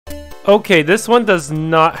Okay, this one does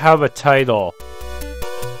not have a title.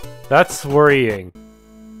 That's worrying.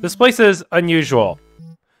 This place is unusual.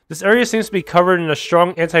 This area seems to be covered in a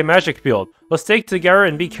strong anti-magic field. Let's stay together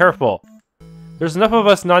and be careful. There's enough of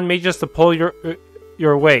us non-mages to pull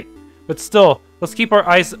your weight. But still, let's keep our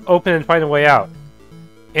eyes open and find a way out.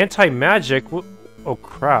 Anti-magic? Oh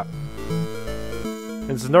crap.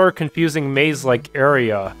 It's another confusing maze-like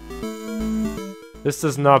area. This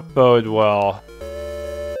does not bode well.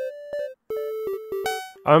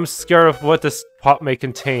 I'm scared of what this pot may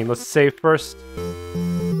contain. Let's save first.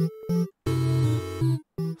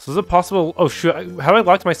 So is it possible— oh shoot, have I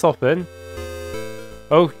locked myself in?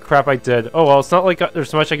 Oh crap, I did. Oh well, it's not like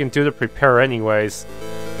there's much I can do to prepare anyways.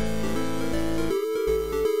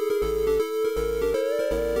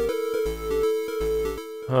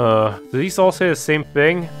 Do these all say the same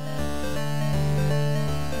thing?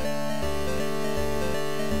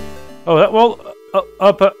 Oh, that— well,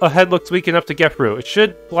 up ahead looks weak enough to get through. It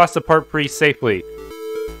should blast apart pretty safely.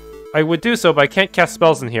 I would do so, but I can't cast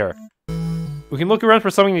spells in here. We can look around for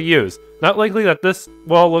something to use. Not likely that this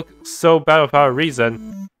wall looks so bad without a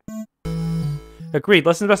reason. Agreed,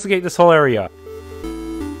 let's investigate this whole area.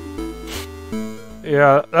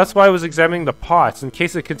 Yeah, that's why I was examining the pots, in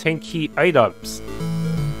case it contained key items.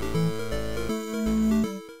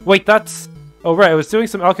 Wait, that's— oh right, I was doing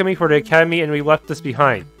some alchemy for the academy and we left this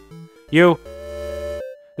behind. You—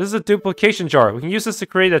 this is a duplication jar. We can use this to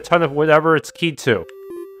create a ton of whatever it's keyed to.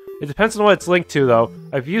 It depends on what it's linked to, though.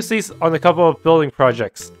 I've used these on a couple of building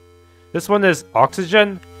projects. This one is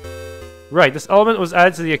oxygen? Right, this element was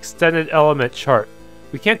added to the extended element chart.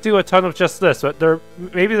 We can't do a ton of just this, but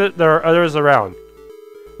maybe there are others around.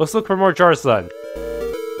 Let's look for more jars then.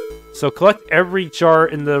 So collect every jar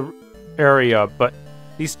in the area, but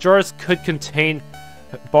these jars could contain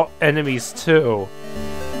enemies too.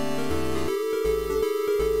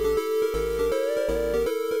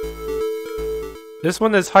 This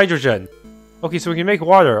one is hydrogen. Okay, so we can make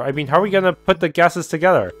water. I mean, how are we gonna put the gases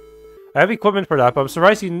together? I have equipment for that, but I'm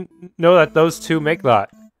surprised you know that those two make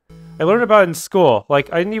that. I learned about it in school.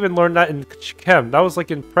 Like, I didn't even learn that in chem. That was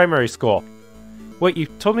like in primary school. Wait, you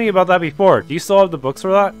told me about that before. Do you still have the books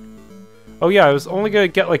for that? Oh yeah, I was only gonna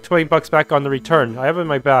get like 20 bucks back on the return. I have it in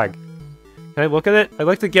my bag. Can I look at it? I'd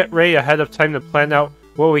like to get ready ahead of time to plan out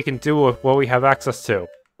what we can do with what we have access to.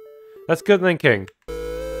 That's good thinking.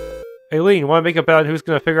 Aileen, wanna make a bet on who's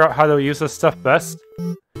gonna figure out how to use this stuff best?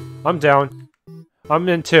 I'm down. I'm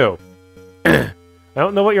in too. I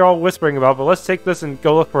don't know what you're all whispering about, but let's take this and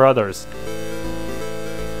go look for others.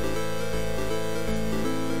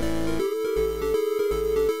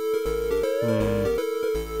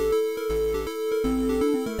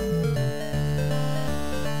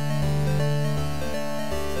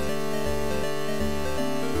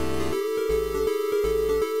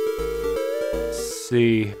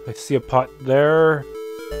 See, I see a pot there.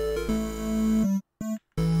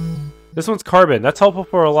 This one's carbon. That's helpful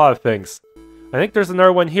for a lot of things. I think there's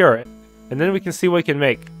another one here, and then we can see what we can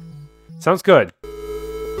make. Sounds good.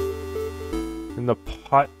 And the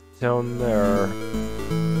pot down there.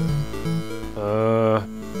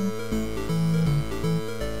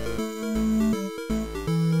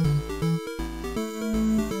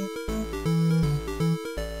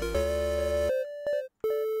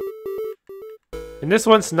 And this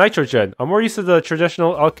one's nitrogen. I'm more used to the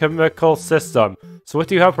traditional alchemical system. So what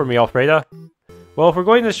do you have for me, Alfreda? Well, if we're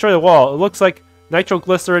going to destroy the wall, it looks like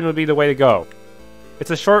nitroglycerin would be the way to go.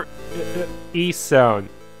 It's a short E sound.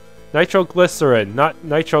 Nitroglycerin, not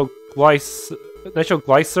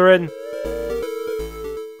nitroglycerin?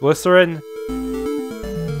 Glycerin?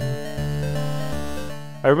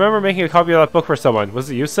 I remember making a copy of that book for someone.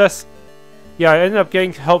 Was it useless? Yeah, I ended up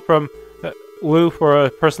getting help from Lou for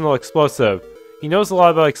a personal explosive. He knows a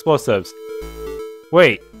lot about explosives.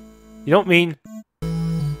 Wait, you don't mean...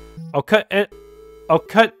 I'll cut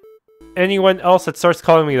anyone else that starts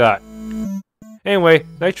calling me that. Anyway,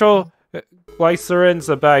 nitroglycerin's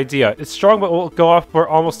a bad idea. It's strong but will go off for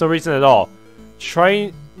almost no reason at all.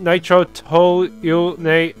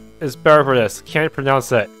 Trinitotoluene is better for this. Can't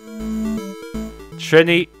pronounce it.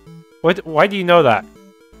 What? Why do you know that?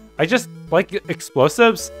 I just like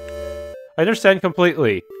explosives? I understand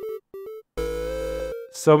completely.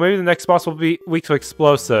 So maybe the next boss will be weak to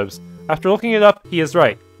explosives. After looking it up, he is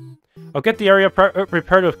right. I'll get the area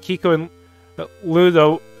prepared with Kiko and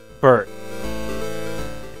Ludobert.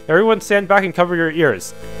 Everyone stand back and cover your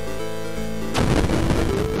ears.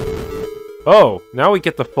 Oh, now we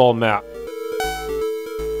get the full map.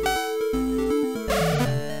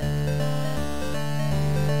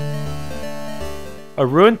 A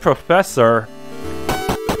ruined professor?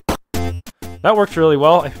 That worked really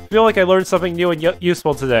well. I feel like I learned something new and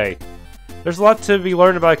useful today. There's a lot to be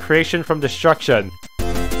learned about creation from destruction.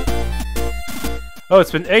 Oh,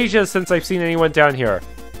 it's been ages since I've seen anyone down here.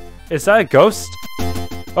 Is that a ghost?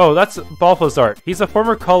 Oh, that's Baltazart. He's a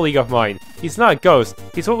former colleague of mine. He's not a ghost.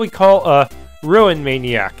 He's what we call a ruin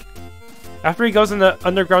maniac. After he goes into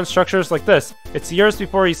underground structures like this, it's years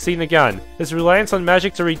before he's seen again. His reliance on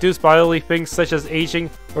magic to reduce bodily things such as aging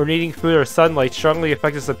or needing food or sunlight strongly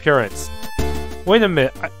affects his appearance. Wait a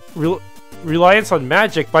minute. Reliance on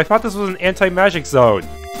magic? But I thought this was an anti-magic zone.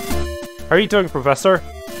 How are you doing, Professor?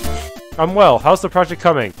 I'm well. How's the project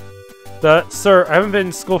coming? Sir, I haven't been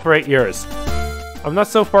in school for 8 years. I'm not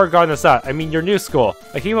so far gone as that. I mean, your new school.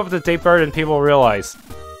 I came up with a date better than people realize.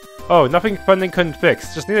 Oh, nothing funding couldn't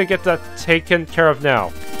fix. Just need to get that taken care of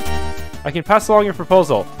now. I can pass along your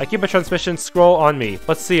proposal. I keep a transmission scroll on me.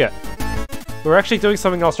 Let's see it. We're actually doing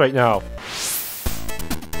something else right now.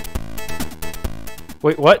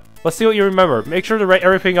 Wait, what? Let's see what you remember. Make sure to write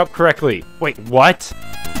everything up correctly. Wait, what?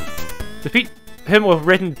 Defeat him with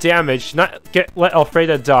written damage, not let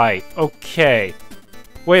Alfreda die. Okay.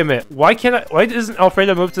 Wait a minute. Why doesn't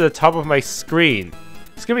Alfreda move to the top of my screen?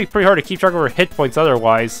 It's gonna be pretty hard to keep track of her hit points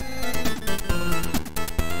otherwise.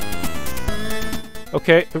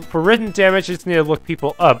 Okay, for written damage, I just need to look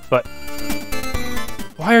people up, but...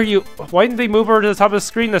 Why didn't they move her to the top of the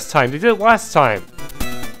screen this time? They did it last time.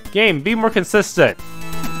 Game, be more consistent.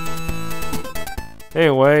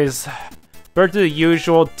 Anyways, better do the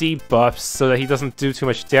usual debuffs so that he doesn't do too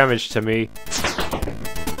much damage to me.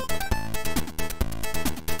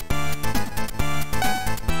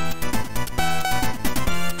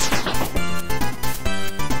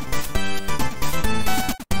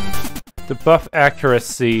 Debuff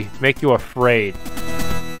accuracy, make you afraid.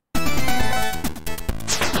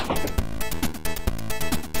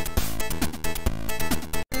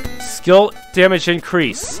 Skill damage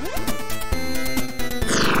increase.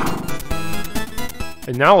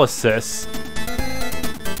 Analysis.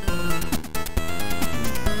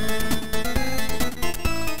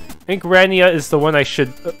 I think Rania is the one I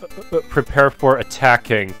should prepare for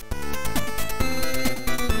attacking.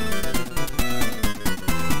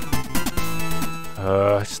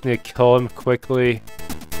 I just need to kill him quickly.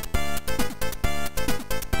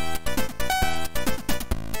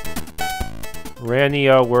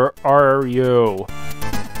 Rania, where are you?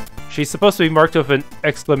 She's supposed to be marked with an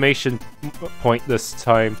exclamation point this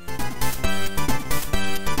time.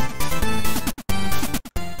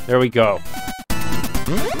 There we go.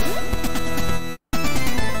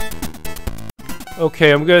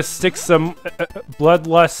 Okay, I'm gonna stick some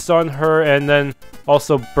Bloodlust on her and then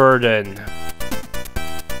also Burden.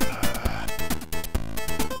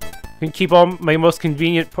 Couldn't keep all my most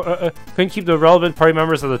convenient... couldn't keep the relevant party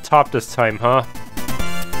members at the top this time, huh?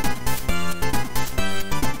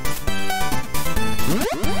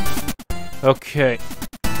 Okay.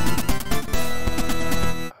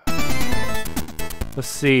 Let's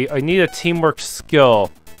see. I need a teamwork skill.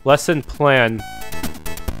 Lesson plan.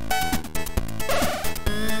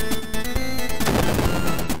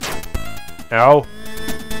 Ow.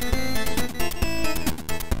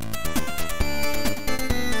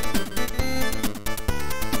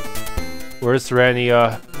 Where's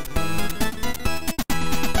Rania?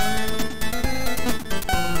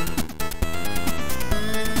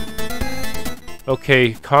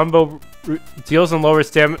 Okay, combo deals and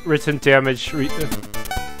lowers written damage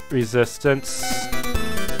resistance.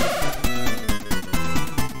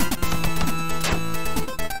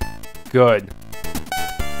 Good.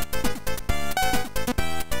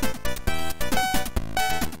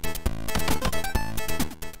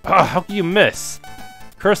 Ah, how can you miss?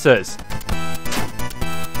 Curses.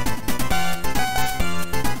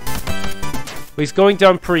 He's going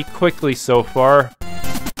down pretty quickly so far.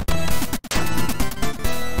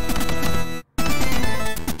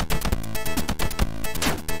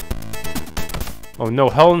 Oh no,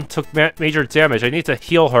 Helen took major damage. I need to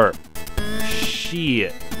heal her.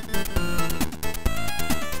 Shit.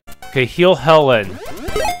 Okay, heal Helen.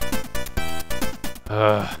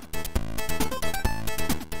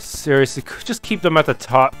 Seriously, just keep them at the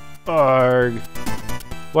top. Arg.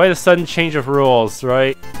 Why the sudden change of rules,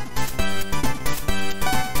 right?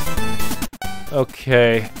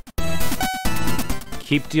 Okay.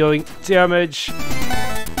 Keep dealing damage.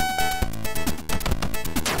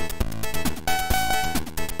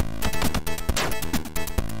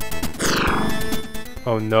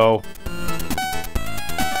 Oh no.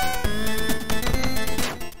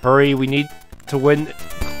 Hurry, we need to win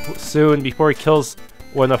soon before he kills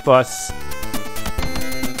one of us.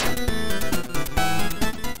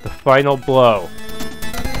 The final blow.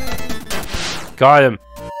 got him.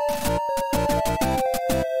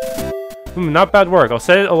 Not bad work. I'll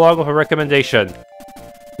send it along with a recommendation.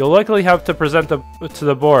 You'll likely have to present to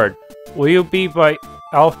the board. Will you be by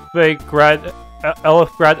Elfgrad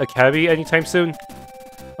Academy anytime soon?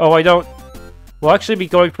 Oh, I don't. We'll actually be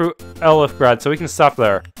going through Elfgrad, so we can stop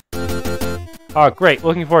there. Ah, great.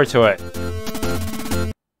 Looking forward to it.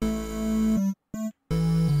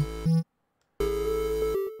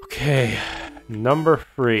 Okay, number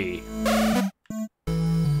 3.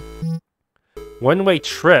 One-way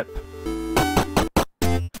trip.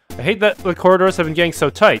 I hate that the corridors have been getting so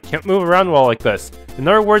tight. Can't move around well like this. In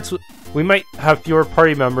other words, we might have fewer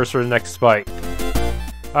party members for the next fight.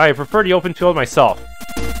 I prefer the open field myself.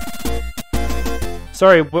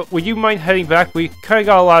 Sorry, but would you mind heading back? We kinda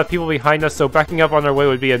got a lot of people behind us, so backing up on our way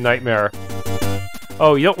would be a nightmare.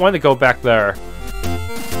 Oh, you don't want to go back there.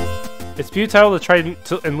 It's futile to try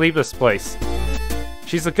and leave this place.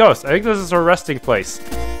 She's a ghost. I think this is her resting place.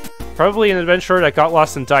 Probably an adventurer that got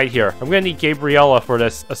lost and died here. I'm gonna need Gabriella for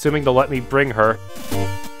this, assuming they'll let me bring her.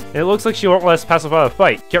 And it looks like she won't let us pass without a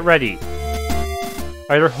fight. Get ready.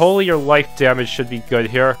 Either holy or life damage should be good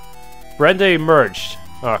here. Brenda emerged.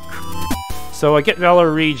 So I get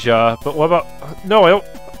Valoregia, but what about... No, I don't...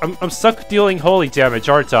 I'm stuck dealing holy damage,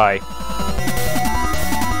 aren't I?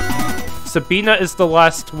 Sabina is the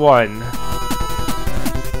last one.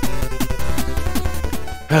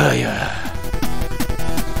 Yeah.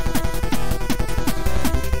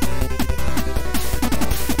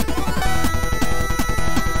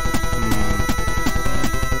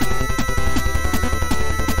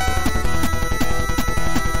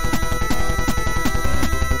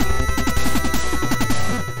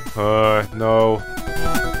 No.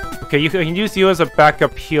 Okay, you can use you as a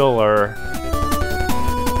backup healer.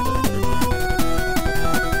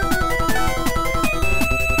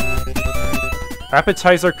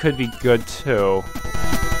 Appetizer could be good too.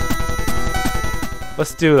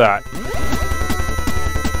 Let's do that.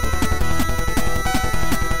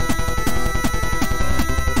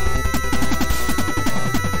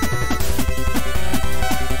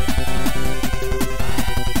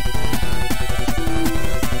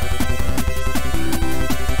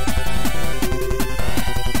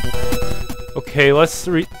 Okay, let's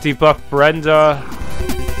debuff Brenda.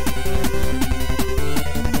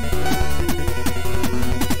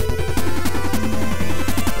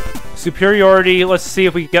 Superiority, let's see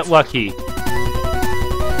if we get lucky.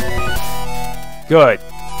 Good.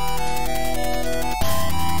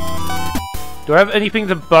 Do I have anything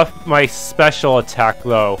to buff my special attack,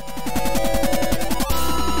 though?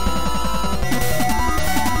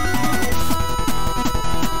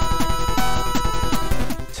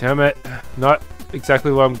 Damn it. Not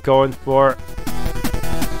exactly what I'm going for.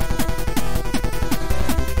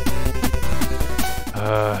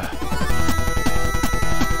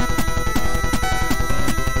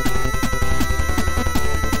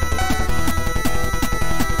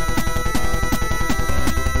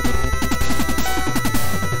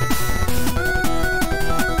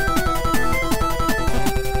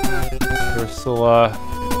 Ursula.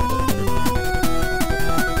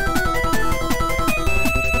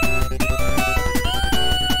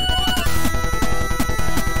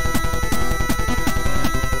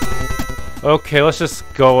 Okay, let's just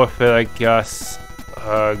go with it, I guess.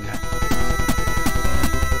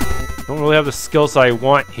 Don't really have the skills I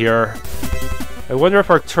want here. I wonder if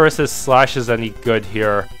Arcturus' slash is any good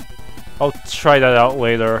here. I'll try that out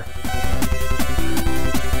later.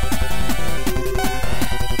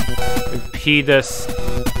 Impedus.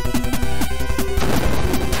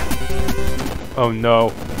 Oh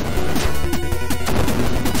no.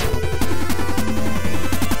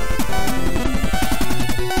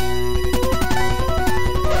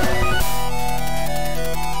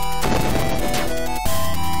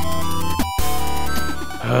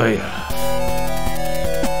 Oh yeah.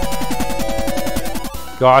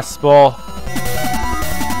 Gospel.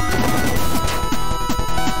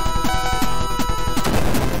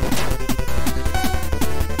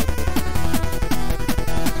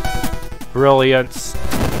 Brilliance.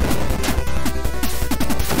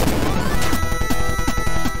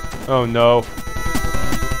 Oh no.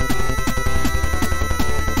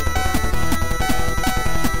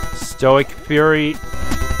 Stoic Fury.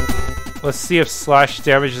 Let's see if slash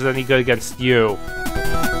damage is any good against you.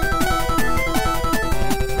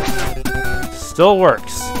 Still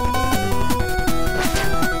works.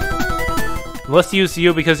 Let's use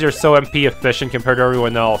you because you're so MP efficient compared to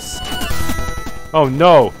everyone else. Oh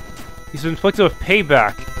no! He's been inflicted with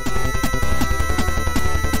payback.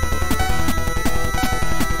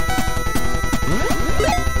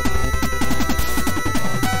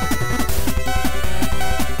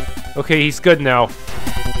 Okay, he's good now.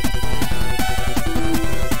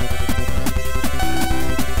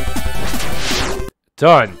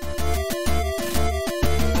 Done.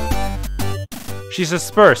 She's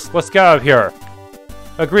dispersed. Let's get out of here.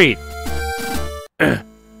 Agreed.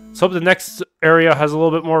 Let's hope the next area has a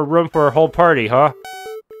little bit more room for our whole party, huh?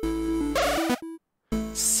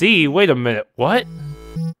 See, wait a minute. What?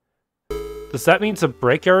 Does that mean it's a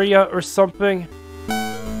break area or something?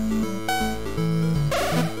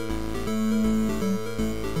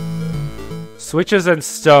 Switches and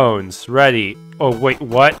stones. Ready. Oh, wait,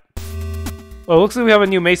 what? Oh, looks like we have a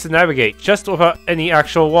new maze to navigate, just without any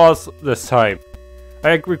actual walls this time.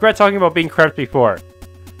 I regret talking about being cramped before.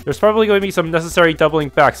 There's probably going to be some necessary doubling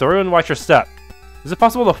back, so everyone watch your step. Is it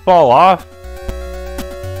possible to fall off?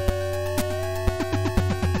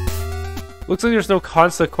 Looks like there's no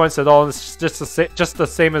consequence at all, and it's just the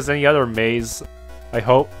same as any other maze, I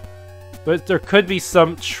hope. But there could be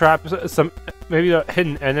some trap, maybe a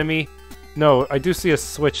hidden enemy. No, I do see a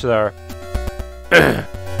switch there.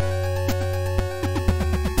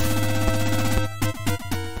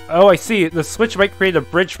 Oh, I see. The switch might create a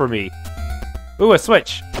bridge for me. Ooh, a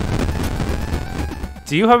switch.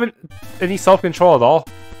 Do you have any self-control at all?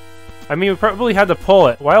 I mean, we probably had to pull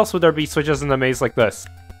it. Why else would there be switches in a maze like this?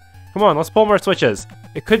 Come on, let's pull more switches.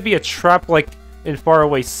 It could be a trap like in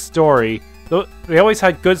Faraway Story. They always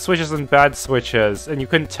had good switches and bad switches, and you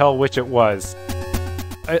couldn't tell which it was.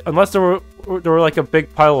 Unless there were like a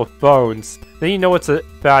big pile of bones, then you know it's a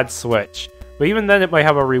bad switch. But even then, it might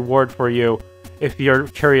have a reward for you if you're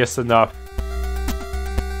curious enough.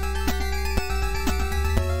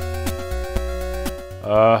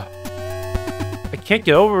 I can't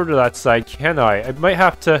get over to that side, can I? I might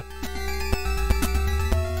have to...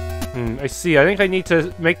 I see. I think I need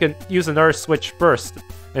to use another switch first,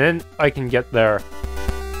 and then I can get there.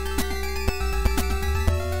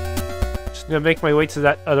 Just gonna make my way to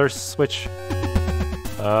that other switch.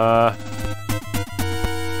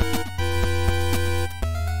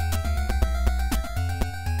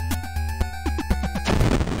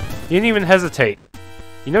 You didn't even hesitate.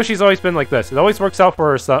 You know she's always been like this. It always works out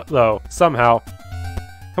for her, though, somehow.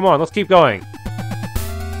 Come on, let's keep going.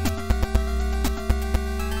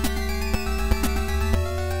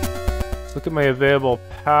 Let's look at my available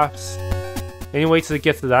paths. Any way to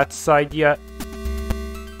get to that side yet?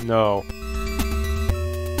 No.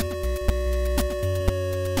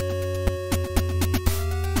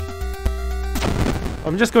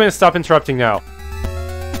 I'm just going to stop interrupting now.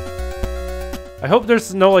 I hope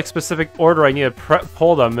there's no like specific order I need to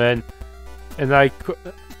pull them in, and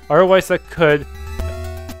otherwise that could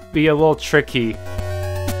be a little tricky.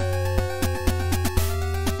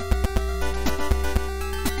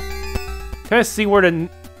 Kind of see where the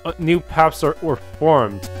new paths were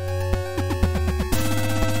formed.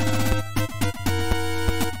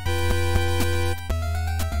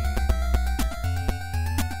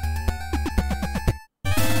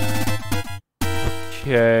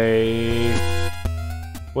 Okay.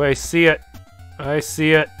 Wait, I see it. I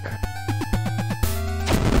see it.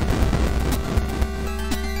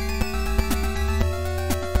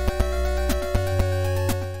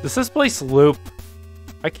 Does this place loop?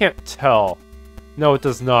 I can't tell. No, it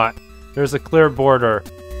does not. There's a clear border.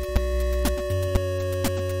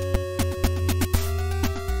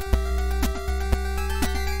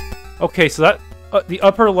 Okay, so that the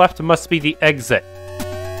upper left must be the exit.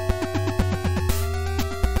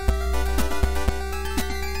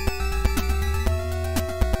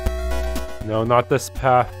 No, not this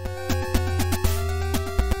path.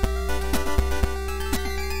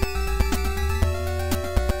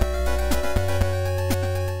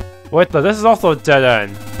 What the? This is also a dead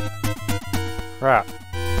end. Crap.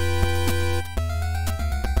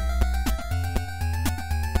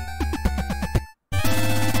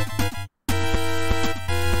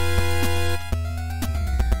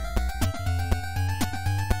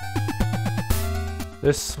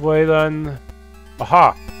 This way then.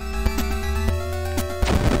 Aha!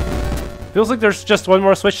 Feels like there's just one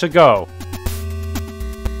more switch to go.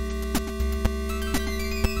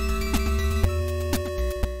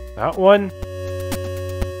 That one?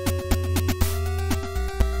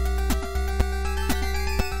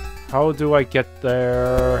 How do I get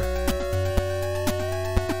there?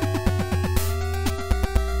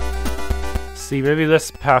 See, maybe this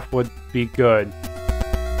path would be good.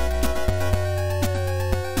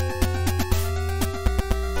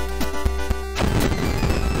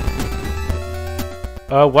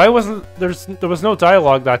 Why wasn't there was no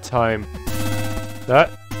dialogue that time?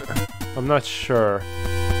 I'm not sure.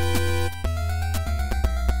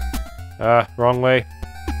 Wrong way.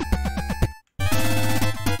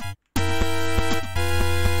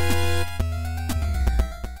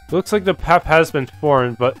 Looks like the path has been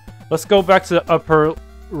formed, but let's go back to the upper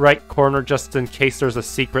right corner just in case there's a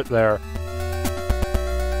secret there.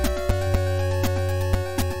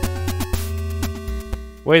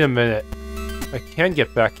 Wait a minute. I can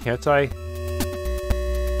get back, can't I?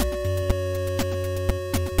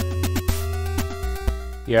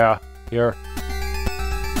 Yeah, here.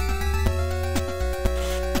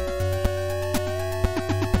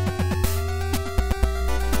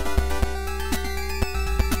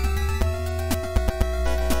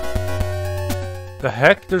 The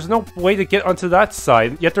heck? There's no way to get onto that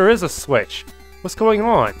side, yet there is a switch. What's going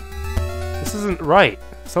on? This isn't right.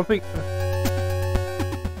 Something...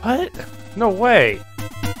 What? No way!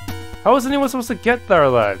 How is anyone supposed to get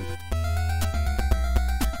there then?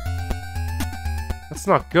 That's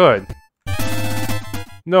not good.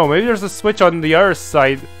 No, maybe there's a switch on the other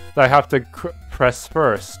side that I have to press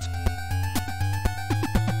first.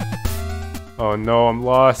 Oh no, I'm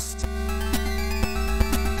lost.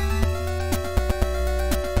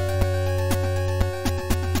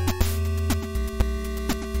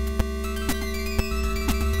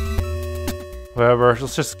 Whatever,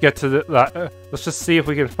 let's just get to that. Let's just see if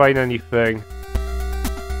we can find anything.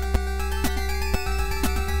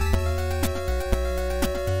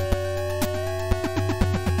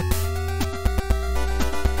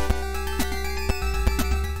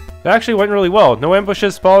 That actually went really well. No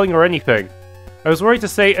ambushes, falling, or anything. I was worried to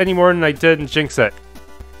say any more than I did and jinx it.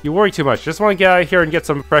 You worry too much. Just want to get out of here and get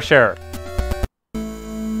some fresh air.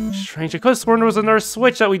 Strange, I could have sworn there was another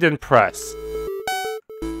switch that we didn't press.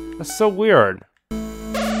 That's so weird.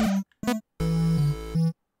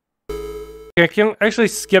 I can actually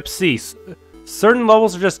skip C. Certain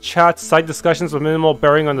levels are just chats, side discussions with minimal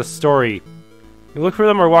bearing on the story. You look for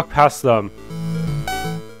them or walk past them.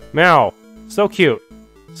 Meow. So cute.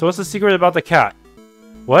 So what's the secret about the cat?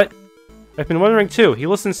 What? I've been wondering too. He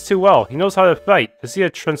listens too well. He knows how to fight. Is he a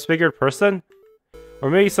transfigured person?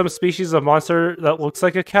 Or maybe some species of monster that looks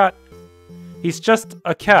like a cat? He's just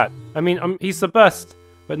a cat. I mean, he's the best.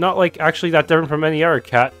 But not like actually that different from any other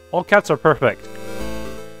cat. All cats are perfect.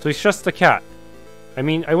 So he's just a cat. I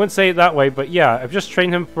mean, I wouldn't say it that way, but yeah, I've just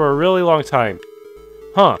trained him for a really long time.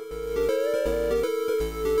 Huh.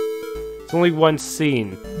 It's only one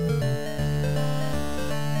scene.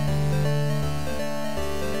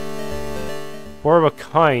 Four of a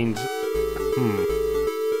kind.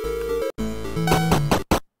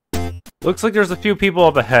 Looks like there's a few people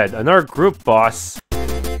up ahead. Another group boss.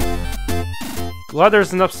 Glad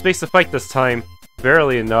there's enough space to fight this time.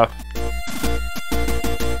 Barely enough.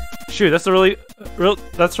 Shoot, that's really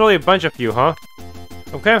a bunch of you, huh?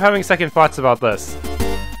 I'm kind of having second thoughts about this.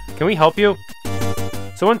 Can we help you?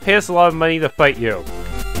 Someone paid us a lot of money to fight you.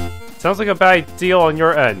 Sounds like a bad deal on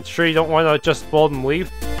your end. Sure you don't want to just fold and leave?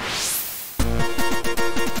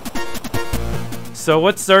 So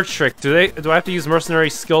what's their trick? Do I have to use mercenary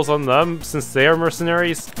skills on them since they are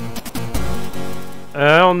mercenaries?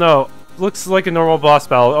 I don't know. Looks like a normal boss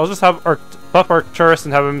battle. I'll just have buff Arcturus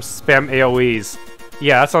and have him spam AoEs.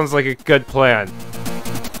 Yeah, that sounds like a good plan.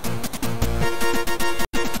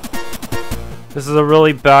 This is a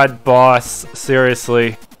really bad boss,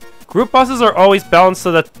 seriously. Group bosses are always balanced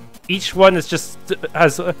so that each one is just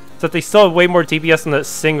so that they still have way more DPS than a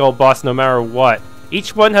single boss no matter what.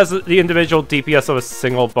 Each one has the individual DPS of a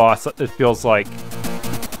single boss, it feels like.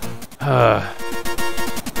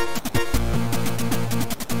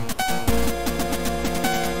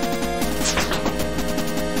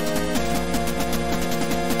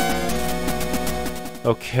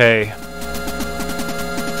 Okay.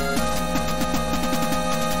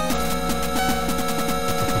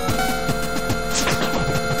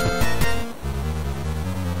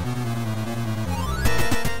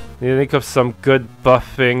 Need to think of some good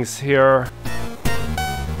buff things here.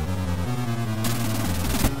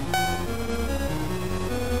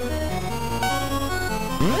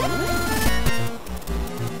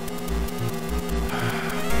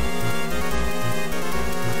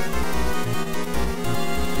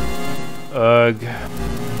 Ugh.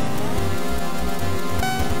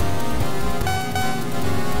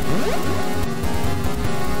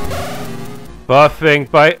 Buffing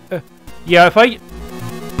by... yeah, if I...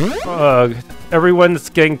 Ugh. Everyone's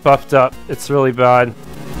getting buffed up. It's really bad.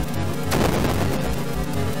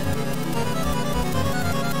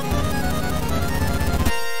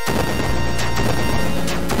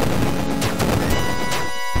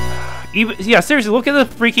 Yeah, seriously, look at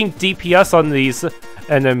the freaking DPS on these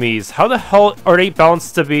enemies. How the hell are they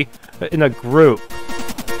balanced to be in a group?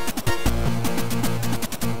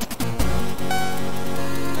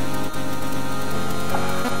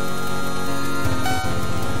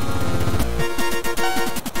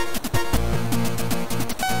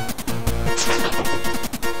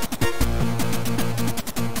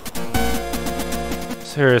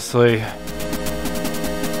 Seriously.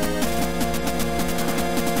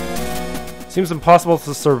 Seems impossible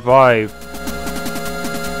to survive.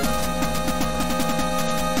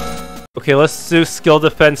 Okay, let's do skill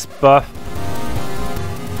defense buff.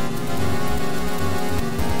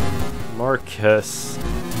 Marcus.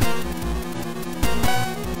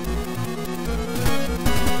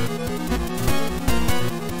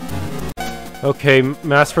 Okay,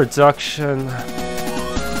 mass production.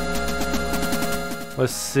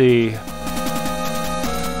 Let's see.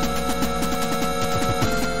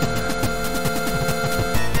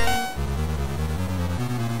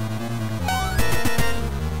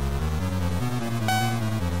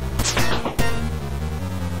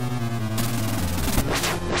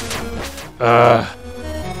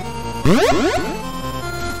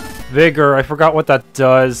 Vigor, I forgot what that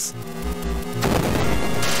does.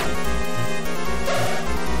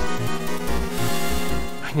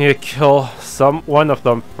 I need to kill one of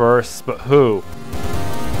them first, but who?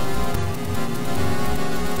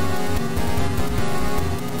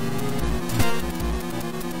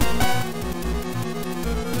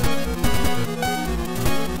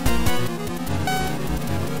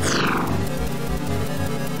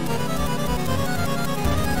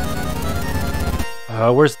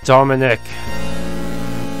 Where's Dominic?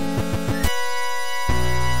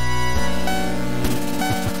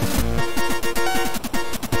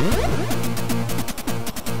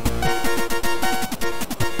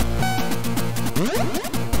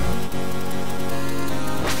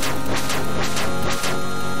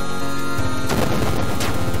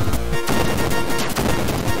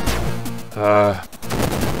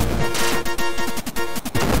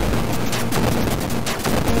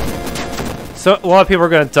 So, a lot of people are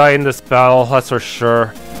gonna die in this battle, that's for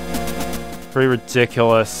sure. Pretty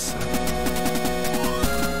ridiculous.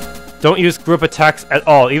 Don't use group attacks at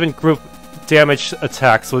all. Even group damage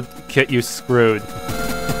attacks would get you screwed.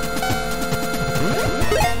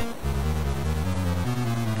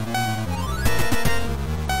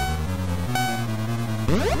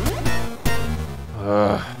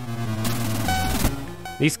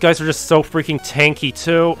 These guys are just so freaking tanky,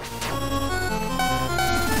 too.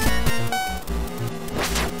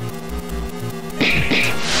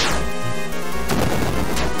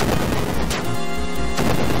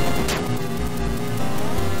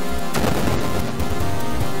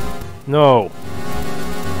 No.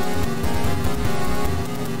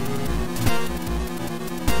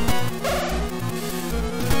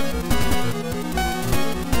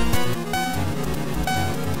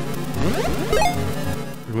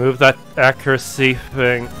 Remove that accuracy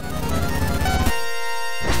thing.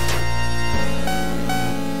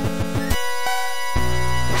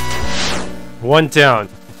 One down.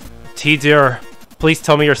 T-Deer, please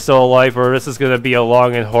tell me you're still alive or this is gonna be a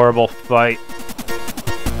long and horrible fight.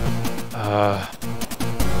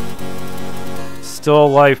 Still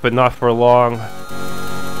alive, but not for long.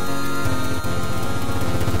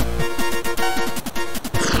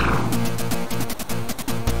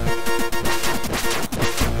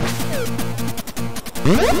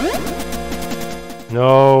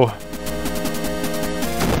 No.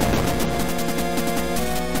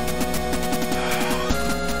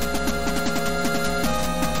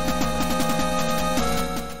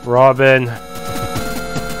 Robin.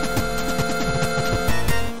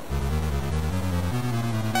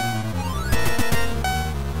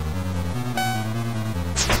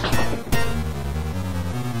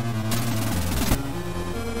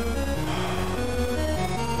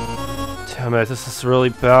 Damn it, this is really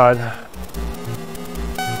bad.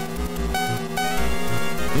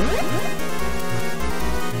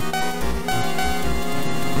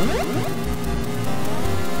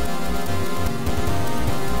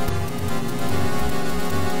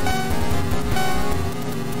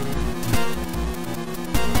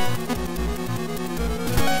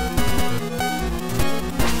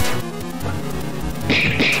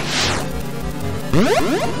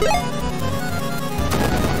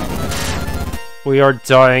 We are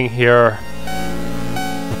dying here.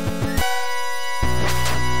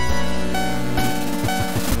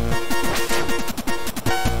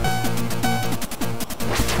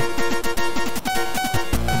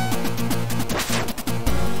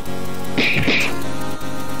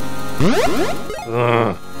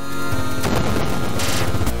 Ugh.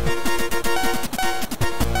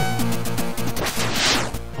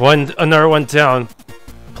 Another one down.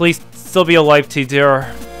 Please still be alive,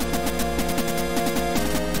 T-Deer.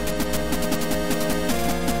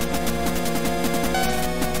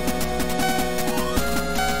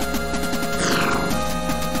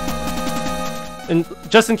 And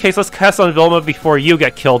just in case, let's cast on Vilma before you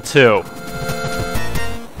get killed too.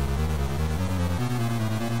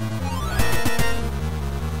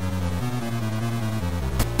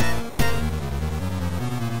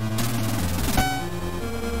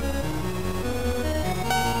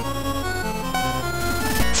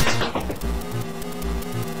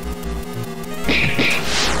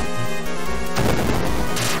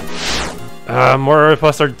 More of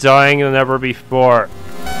us are dying than ever before.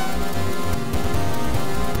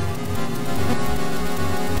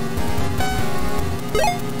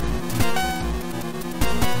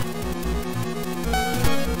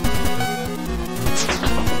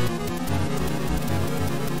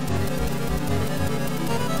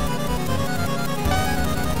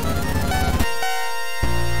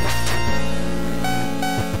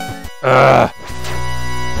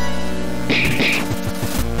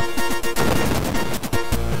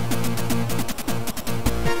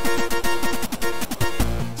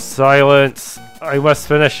 Silence! I must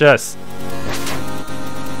finish this!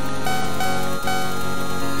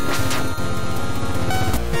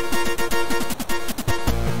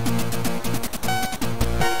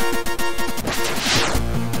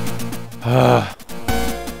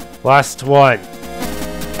 Last one.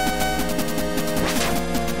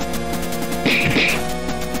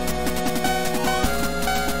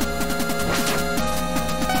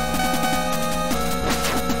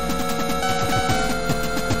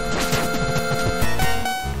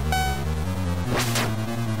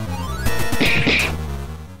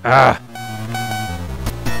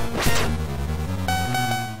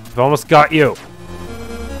 I've almost got you.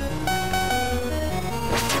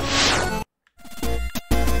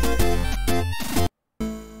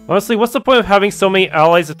 Honestly, what's the point of having so many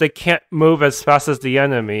allies if they can't move as fast as the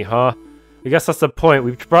enemy, huh? I guess that's the point.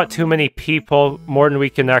 We've brought too many people, more than we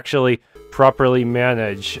can actually properly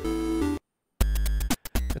manage.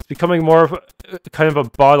 It's becoming more of kind of a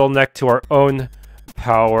bottleneck to our own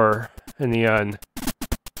power in the end.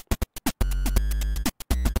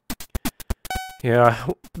 Yeah,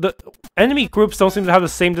 the enemy groups don't seem to have the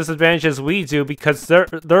same disadvantage as we do because their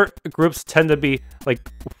groups tend to be like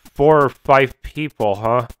 4 or 5 people,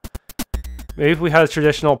 huh? Maybe if we had a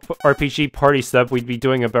traditional RPG party setup, we'd be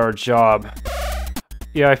doing a better job.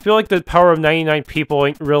 Yeah, I feel like the power of 99 people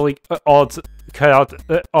ain't really all it's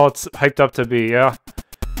all it's hyped up to be, yeah?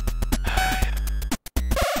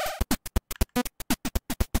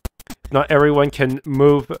 Not everyone can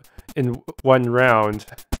move in one round.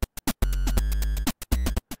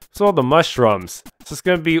 So all the mushrooms. Is this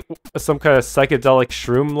gonna be some kind of psychedelic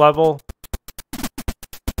shroom level?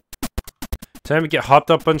 Time to get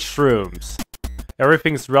hopped up on shrooms.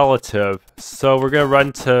 Everything's relative, so we're gonna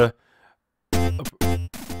run to...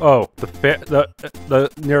 Oh,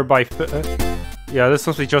 the nearby... Yeah, this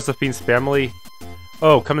must be Josephine's family.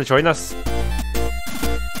 Oh, come and join us.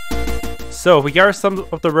 So, if we gather some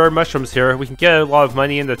of the rare mushrooms here, we can get a lot of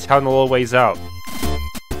money in the town a little ways out.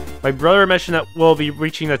 My brother mentioned that we'll be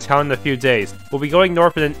reaching the town in a few days. We'll be going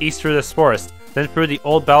north and then east through this forest, then through the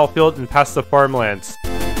old battlefield and past the farmlands.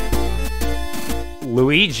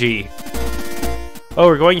 Luigi. Oh,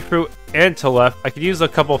 we're going through and to left. I could use a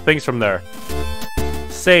couple of things from there.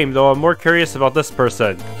 Same, though I'm more curious about this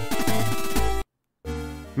person.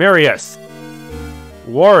 Marius.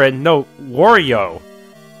 Warren? No, Wario.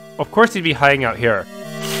 Of course he'd be hiding out here.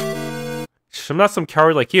 I'm not some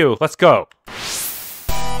coward like you. Let's go.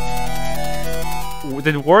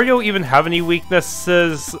 Did Wario even have any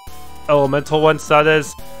weaknesses? Elemental ones, that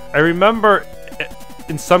is. I remember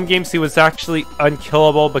in some games he was actually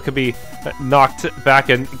unkillable, but could be knocked back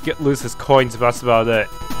and lose his coins, but that's about it.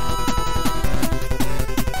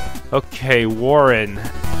 Okay, Warren.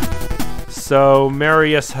 So,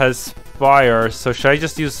 Marius has fire, so should I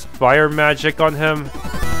just use fire magic on him?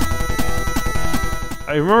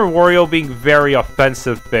 I remember Wario being very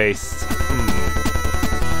offensive-based.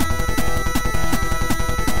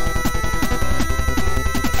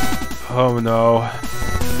 Oh no.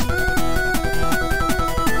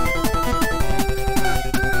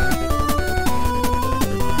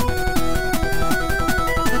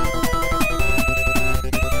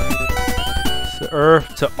 So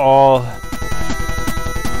Earth to all.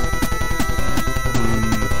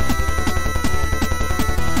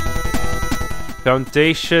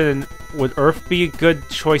 Foundation, would Earth be a good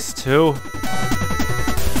choice too?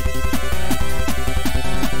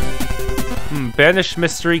 Banish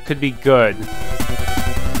Mystery could be good.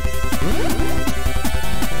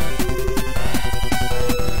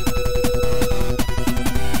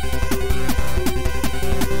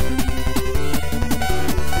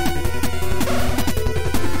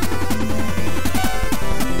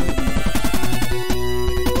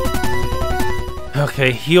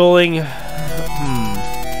 Okay, healing.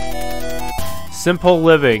 Simple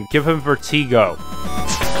living. Give him vertigo.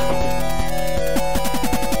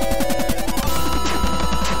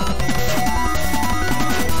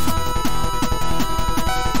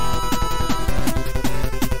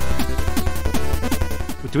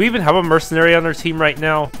 Do we even have a mercenary on our team right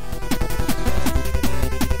now?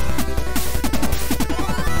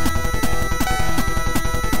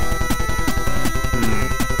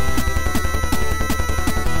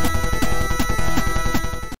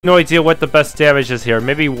 No idea what the best damage is here.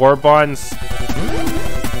 Maybe War Bonds?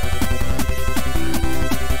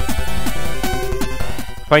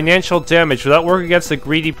 Financial damage. Would that work against a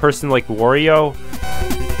greedy person like Wario?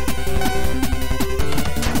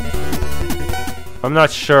 I'm not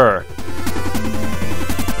sure.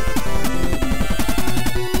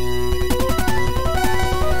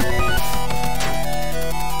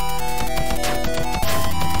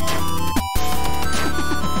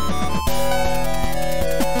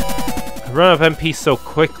 I run out of MP so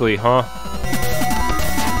quickly, huh?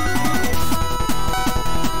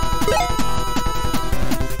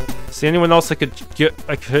 See anyone else I could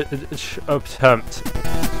attempt?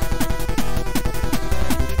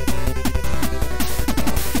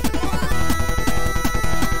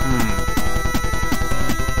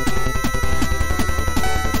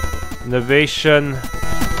 Innovation.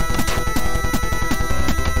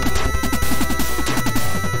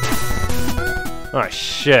 Oh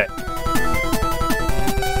shit.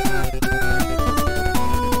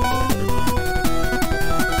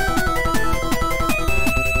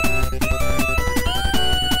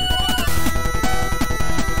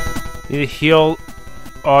 Need to heal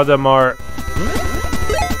Audemars.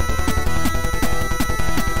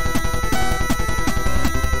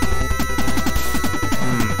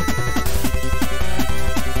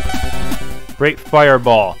 Great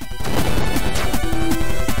fireball.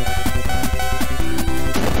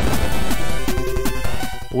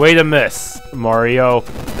 Way to miss, Mario.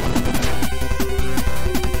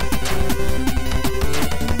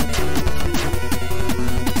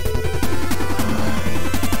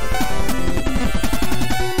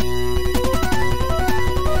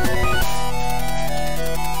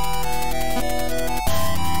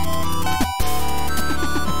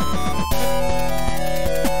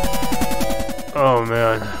 Oh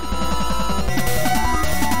man.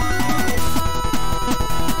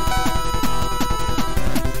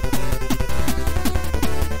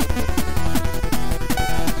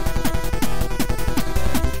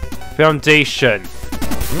 Foundation.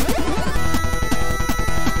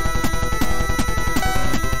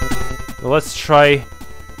 Well, let's try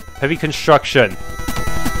heavy construction.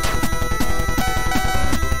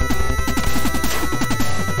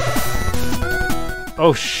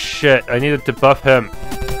 Oh shit, I needed to buff him.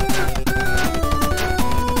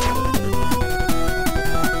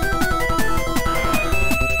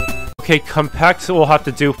 Okay, compact will have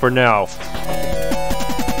to do for now.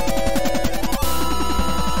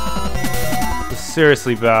 It's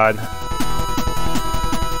seriously bad.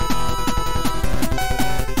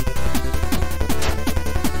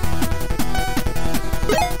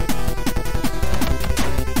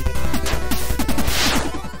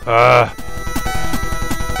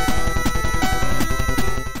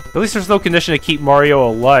 At least there's no condition to keep Mario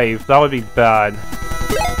alive. That would be bad.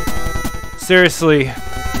 Seriously.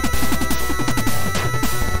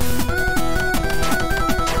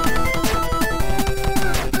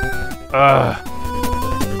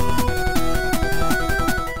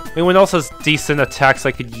 Anyone else has decent attacks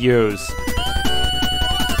I could use?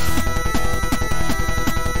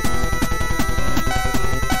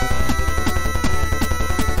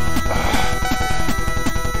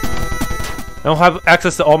 I don't have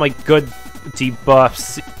access to all my good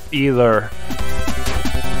debuffs either.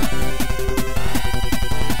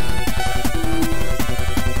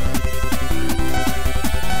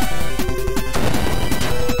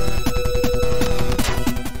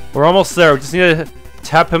 We're almost there. We just need to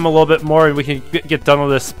tap him a little bit more and we can get done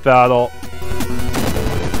with this battle.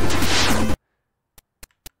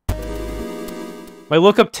 My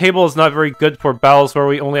lookup table is not very good for battles where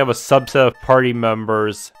we only have a subset of party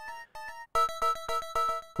members.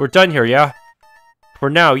 We're done here, yeah? For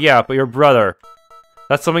now, yeah, but your brother.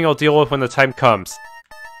 That's something I'll deal with when the time comes.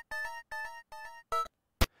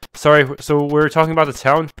 Sorry, so we're talking about the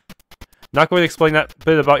town? Not going to explain that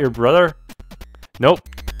bit about your brother? Nope.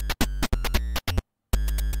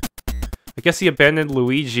 I guess he abandoned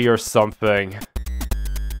Luigi or something.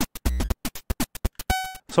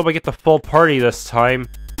 Let's hope I get the full party this time.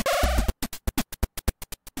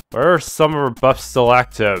 Where are some of our buffs still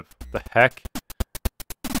active? The heck?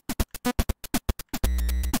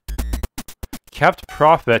 Capped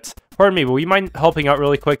profits. Pardon me, but will you mind helping out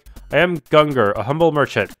really quick? I am Gunger, a humble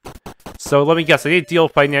merchant. So let me guess, I need to deal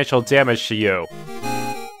financial damage to you.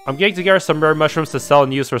 I'm getting together some rare mushrooms to sell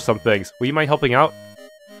and use for some things. Will you mind helping out?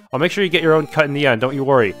 I'll make sure you get your own cut in the end, don't you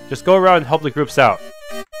worry. Just go around and help the groups out.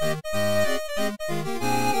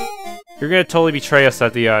 You're gonna totally betray us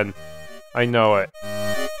at the end. I know it.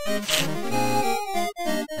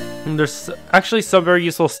 And there's actually some very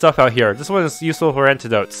useful stuff out here. This one is useful for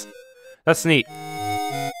antidotes. That's neat.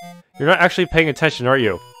 You're not actually paying attention, are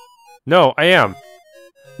you? No, I am.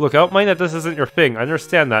 Look, I don't mind that this isn't your thing. I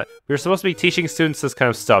understand that. But you're supposed to be teaching students this kind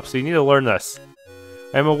of stuff, so you need to learn this.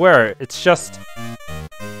 I'm aware. It's just...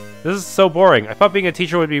 This is so boring. I thought being a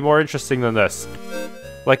teacher would be more interesting than this.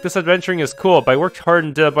 Like, this adventuring is cool, but I worked hard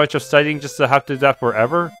and did a bunch of studying just to have to do that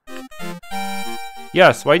forever?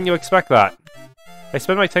 Yes, why didn't you expect that? I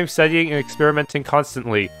spend my time studying and experimenting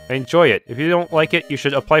constantly. I enjoy it. If you don't like it, you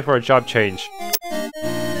should apply for a job change.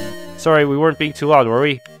 Sorry, we weren't being too loud, were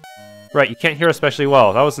we? Right, you can't hear especially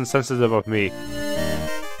well. That was insensitive of me.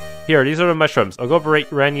 Here, these are the mushrooms. I'll go berate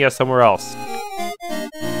Rania somewhere else.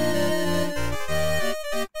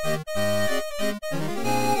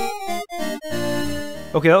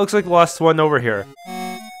 Okay, that looks like the last one over here.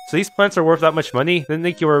 So these plants are worth that much money? Didn't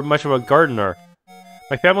think you were much of a gardener.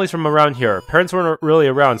 My family's from around here. Parents weren't really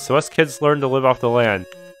around, so us kids learned to live off the land.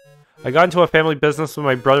 I got into a family business with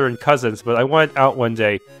my brother and cousins, but I wanted out one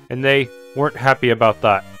day, and they weren't happy about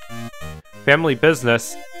that. Family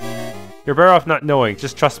business? You're better off not knowing,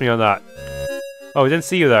 just trust me on that. Oh, I didn't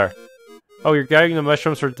see you there. Oh, you're gathering the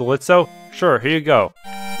mushrooms for Delitzo? Sure, here you go.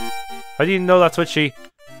 How do you know that's what she...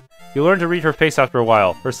 You learn to read her face after a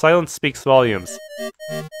while. Her silence speaks volumes.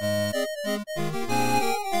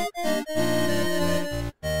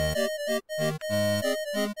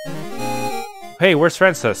 Hey, where's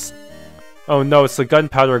Francis? Oh no, it's the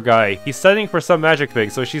gunpowder guy. He's studying for some magic thing,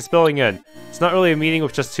 so she's filling in. It's not really a meeting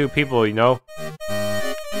with just two people, you know?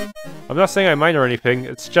 I'm not saying I mind or anything,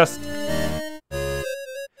 it's just... I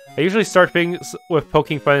usually start things with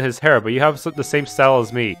poking fun at his hair, but you have the same style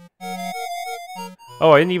as me.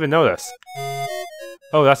 Oh, I didn't even notice.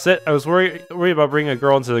 Oh, that's it? I was worried about bringing a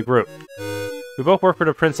girl into the group. We both work for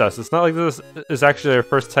the princess. It's not like this is actually our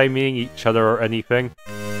first time meeting each other or anything.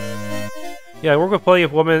 Yeah, I work with plenty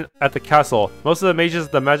of women at the castle. Most of the mages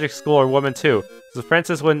at the magic school are women too, so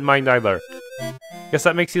Francis wouldn't mind either. Guess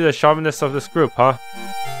that makes you the shamanist of this group, huh?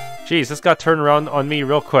 Jeez, this got turned around on me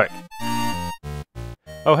real quick.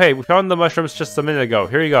 Oh hey, we found the mushrooms just a minute ago.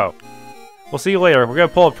 Here you go. We'll see you later. We're gonna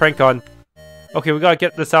pull a prank on... Okay, we gotta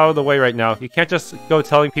get this out of the way right now. You can't just go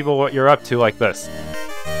telling people what you're up to like this.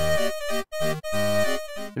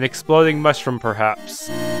 An exploding mushroom,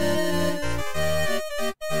 perhaps.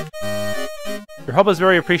 Your help is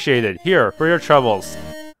very appreciated. Here, for your troubles.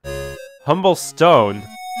 Humble stone.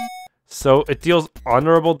 So, it deals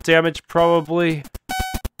honorable damage, probably?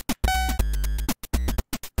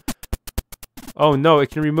 Oh no, it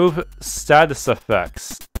can remove status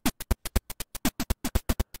effects.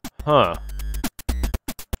 Huh.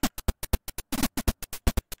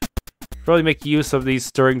 Really make use of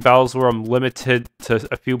these during battles where I'm limited to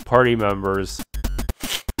a few party members.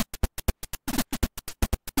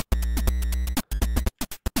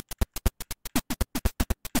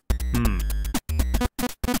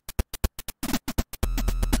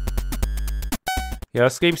 Yeah,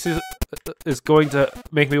 this game is going to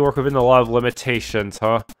make me work within a lot of limitations,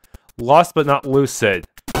 huh? Lost but not lucid.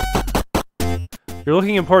 You're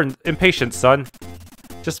looking impatient, son.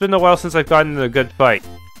 Just been a while since I've gotten in a good fight.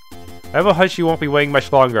 I have a hunch you won't be waiting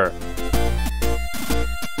much longer.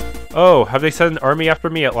 Oh, have they sent an army after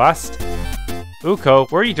me at last? Uko,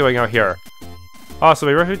 what are you doing out here? Ah, so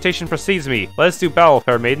my reputation precedes me. Let us do battle,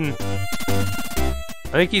 fair maiden.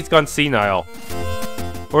 I think he's gone senile.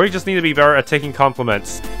 Or he just need to be better at taking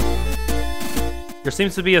compliments. There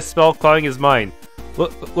seems to be a spell clouding his mind.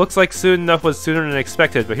 Looks like soon enough was sooner than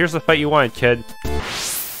expected, but here's the fight you wanted, kid.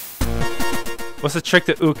 What's the trick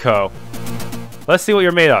to Uko? Let's see what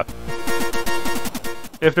you're made of.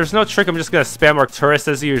 If there's no trick, I'm just gonna spam Arcturus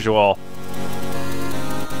as usual.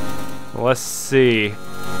 Let's see.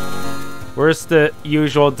 Where's the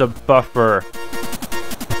usual debuffer?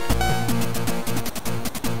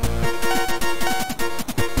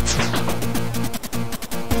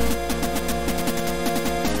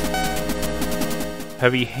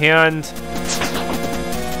 Heavy hand.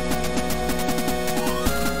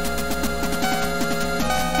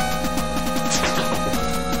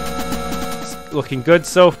 Looking good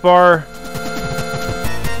so far.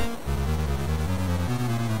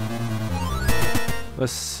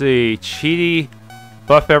 Let's see. Cheaty.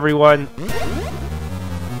 Buff everyone.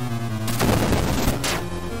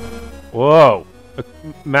 Whoa.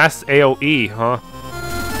 Mass AoE, huh?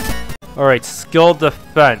 Alright, skill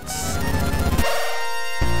defense.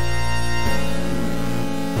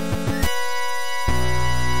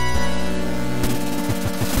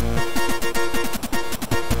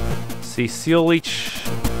 See, Seal Leech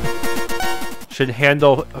should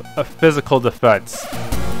handle a physical defense.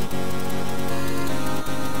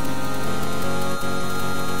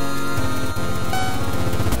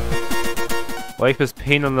 Life is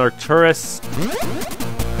pain on Arcturus.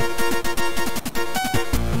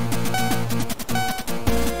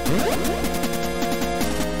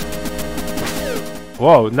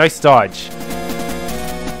 Whoa, nice dodge.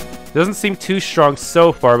 Doesn't seem too strong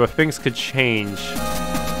so far, but things could change.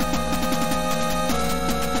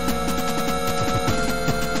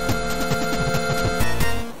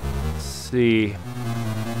 Let's see.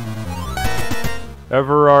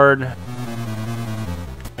 Everard.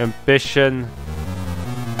 Ambition.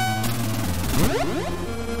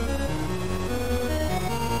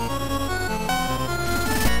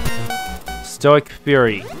 Stoic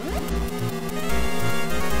Fury.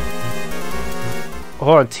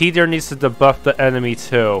 Hold on, T-Deer needs to debuff the enemy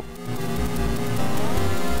too.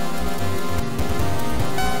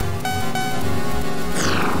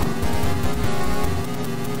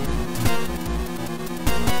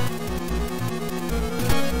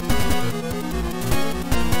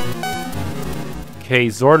 Okay,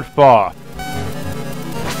 Zornfa.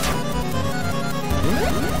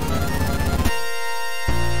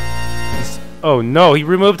 Oh no, he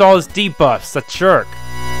removed all his debuffs, that jerk.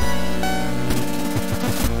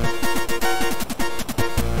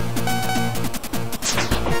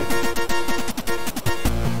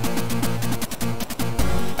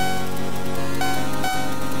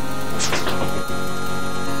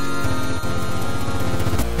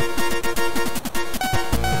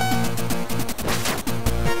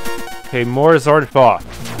 Okay, more Zornfa.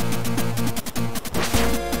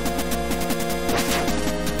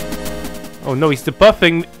 Oh no, he's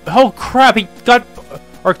debuffing. Oh crap, he got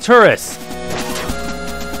Arcturus.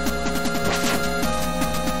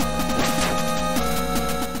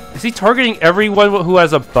 Is he targeting everyone who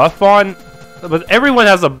has a buff on? But everyone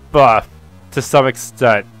has a buff to some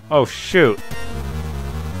extent. Oh shoot.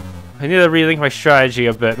 I need to rethink my strategy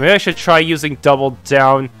a bit. Maybe I should try using double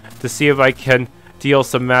down to see if I can deal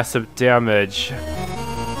some massive damage.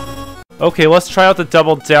 Okay, let's try out the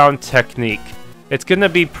double down technique. It's gonna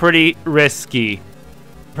be pretty risky.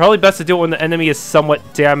 Probably best to do it when the enemy is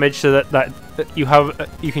somewhat damaged so that you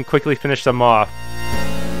can quickly finish them off.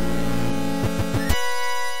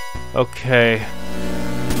 Okay.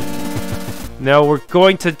 Now we're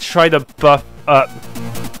going to try to buff up.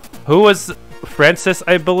 Who was Francis,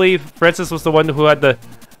 I believe? Francis was the one who had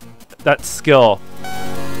that skill.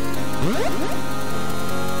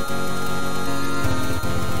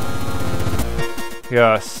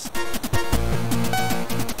 Yes.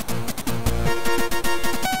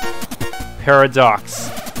 Paradox.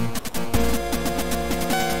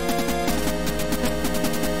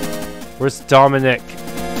 Where's Dominic?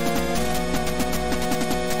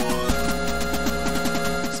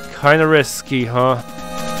 It's kind of risky, huh?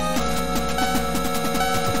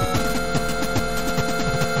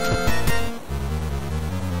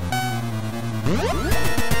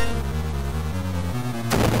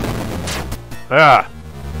 Ah!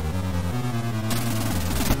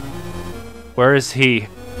 Where is he?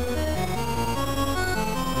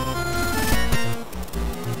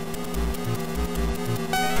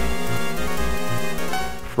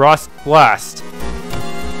 Frost Blast.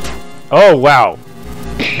 Oh, wow.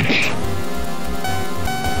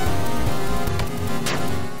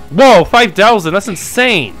 Whoa, 5,000, that's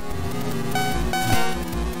insane.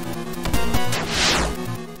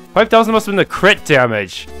 5,000 must have been the crit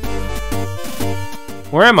damage.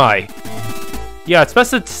 Where am I? Yeah, it's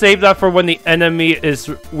best to save that for when the enemy is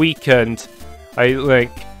weakened, I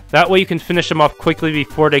think. That way you can finish them off quickly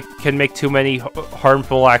before they can make too many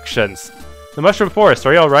harmful actions. The Mushroom Forest,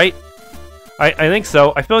 are you alright? I think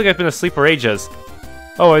so. I feel like I've been asleep for ages.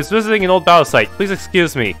 Oh, I was visiting an old battle site. Please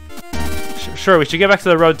excuse me. Sure, we should get back to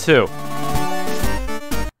the road too.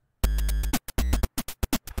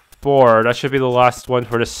 4, that should be the last one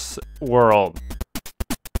for this world.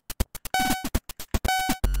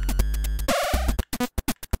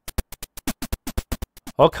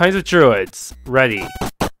 All kinds of druids. Ready.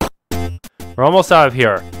 We're almost out of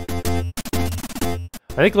here.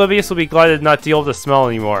 I think Livius will be glad to not deal with the smell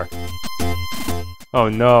anymore. Oh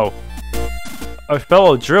no. A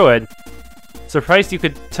fellow druid? Surprised you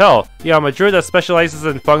could tell. Yeah, I'm a druid that specializes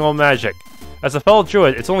in fungal magic. As a fellow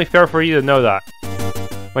druid, it's only fair for you to know that.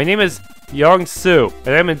 My name is Yong Su,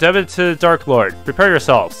 and I'm indebted to the Dark Lord. Prepare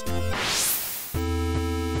yourselves.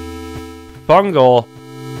 Fungal?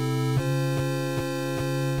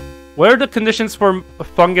 What are the conditions for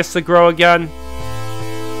fungus to grow again?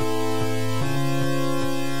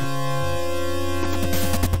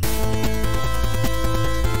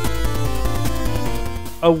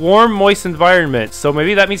 A warm, moist environment, so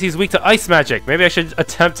maybe that means he's weak to ice magic. Maybe I should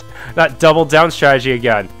attempt that double down strategy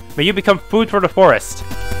again. May you become food for the forest.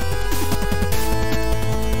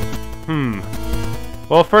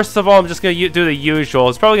 Well, first of all, I'm just gonna do the usual.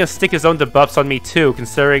 He's probably gonna stick his own debuffs on me too,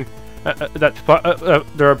 considering that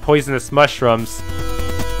there are poisonous mushrooms.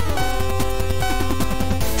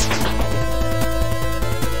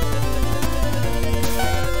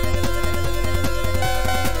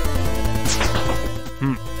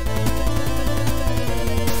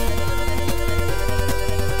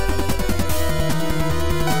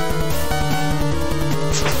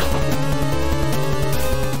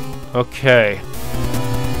 Okay.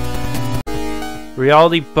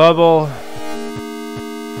 Reality bubble.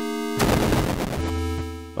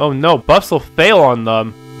 Oh no, buffs will fail on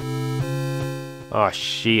them. Oh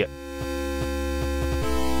shit.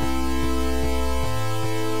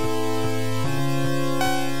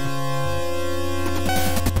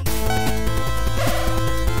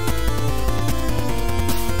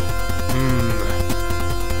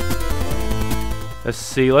 Let's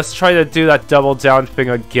see, let's try to do that double down thing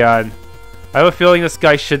again. I have a feeling this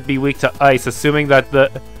guy should be weak to ice, assuming that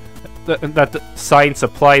the science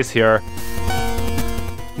applies here.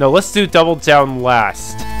 No, let's do double down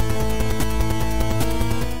last.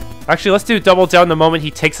 Actually, let's do double down the moment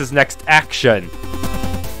he takes his next action,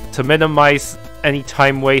 to minimize any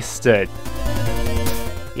time wasted.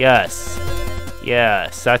 Yes.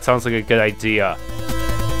 Yes, that sounds like a good idea.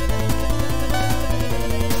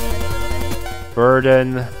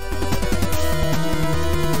 Burden.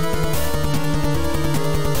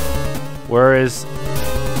 Where is...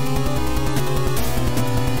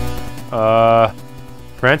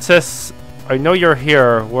 Francis? I know you're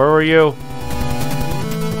here. Where were you?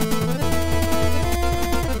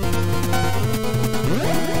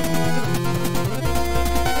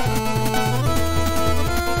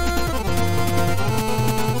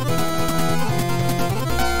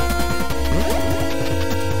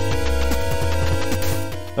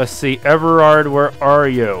 Let's see, Everard, where are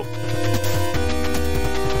you?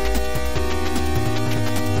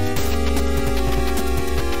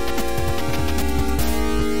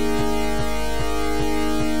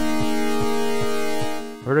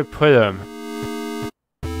 Where did I put him?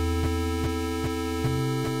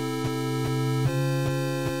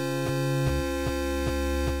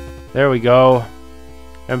 There we go.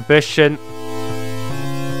 Ambition.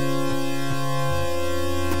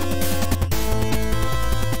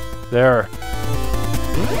 There.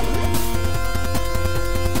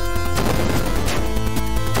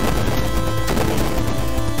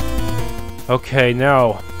 Okay,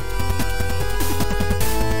 now.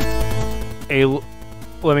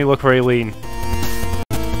 Let me look for Aileen.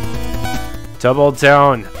 Double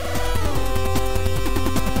down.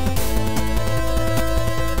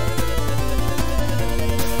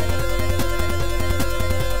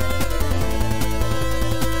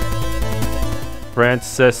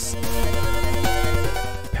 Francis.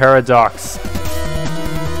 Paradox.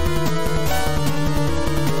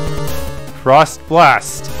 Frost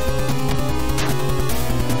Blast.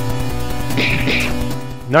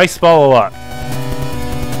 Nice follow-up.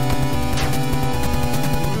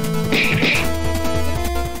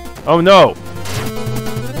 Oh no!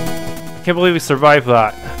 I can't believe we survived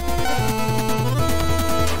that.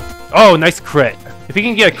 Oh, nice crit. If he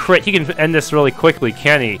can get a crit, he can end this really quickly,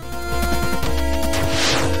 can't he?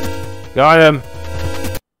 Got him.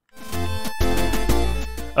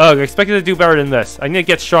 Ugh, I expected to do better than this. I need to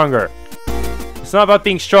get stronger. It's not about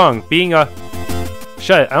being strong, being a...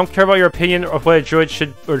 Shut it, I don't care about your opinion of what a druid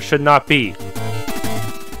should or should not be.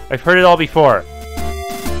 I've heard it all before.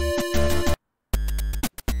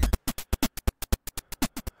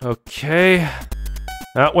 Okay.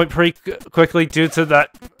 That went pretty quickly due to that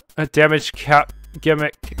damage cap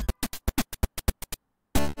gimmick.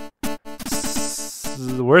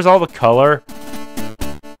 Where's all the color?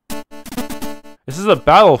 This is a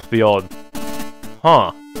battlefield.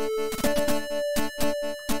 Huh.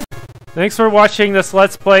 Thanks for watching this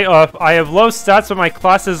Let's Play of I have low stats with my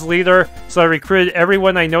class's leader, so I recruited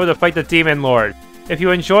everyone I know to fight the Demon Lord. If you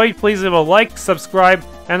enjoyed, please leave a like, subscribe,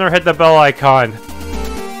 and or hit the bell icon.